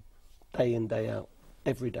 tougher. Day in, day out.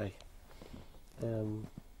 Every day.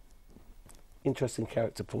 Interesting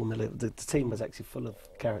character, Paul Miller. The team was actually full of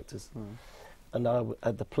characters. And I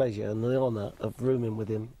had the pleasure and the honour of rooming with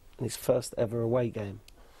him in his first ever away game.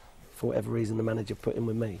 For whatever reason, the manager put him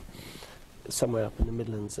with me, somewhere up in the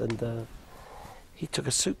Midlands, and he took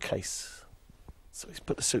a suitcase. So he's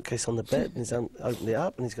put the suitcase on the bed, and he's opened it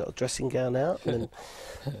up, and he's got a dressing gown out, and then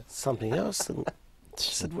something else, and I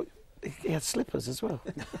said, what? He had slippers as well.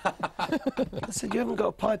 I said, you haven't got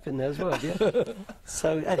a pipe in there as well, have you?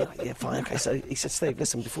 So anyway, yeah, fine, okay. So he said, Steve,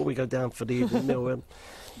 listen, before we go down for the evening meal, do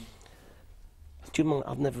you mind,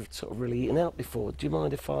 I've never sort of really eaten out before, do you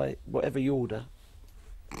mind if whatever you order,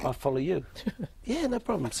 I follow you? Yeah, no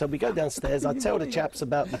problem. So we go downstairs, I tell the chaps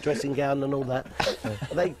about the dressing gown and all that.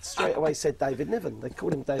 They straight away said David Niven. They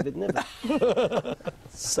called him David Niven.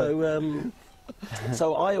 So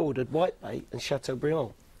I ordered whitebait and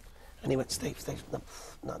Chateaubriand. And he went, Steve, no.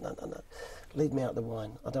 Leave me out the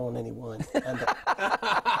wine. I don't want any wine. And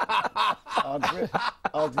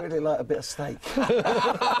I'd really like a bit of steak.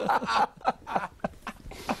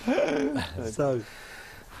 So,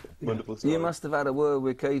 Wonderful story. You must have had a word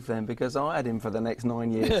with Keith then, because I had him for the next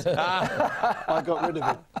 9 years. I got rid of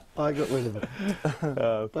him.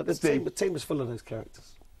 But the team was full of those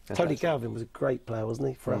characters. Tony Galvin was a great player, wasn't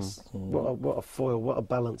he, for us? What a foil, what a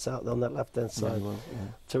balance out there on that left-hand side.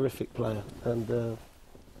 Terrific player. And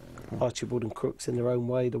Archibald and Crooks in their own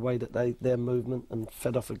way, the way that their movement, and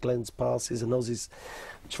fed off of Glenn's passes and Ossie's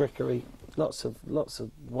trickery. Lots of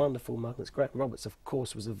wonderful moments. Graham Roberts, of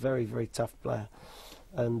course, was a very, very tough player.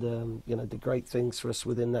 And, you know, did great things for us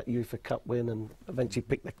within that UEFA Cup win, and eventually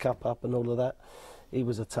picked the cup up and all of that. He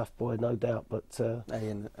was a tough boy, no doubt. But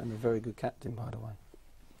And a very good captain, by the way.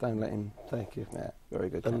 Don't let him. Thank you. Yeah, very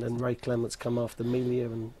good. And then Ray Clements come after Melia,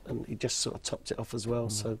 and he just sort of topped it off as well.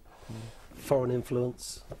 So foreign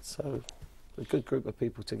influence. So a good group of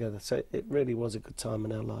people together. So it really was a good time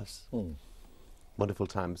in our lives. Wonderful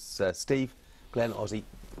times. Steve, Glenn, Ossie,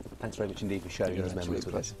 thanks very much indeed for sharing those memories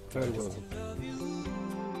with us. Very welcome.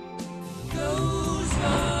 Those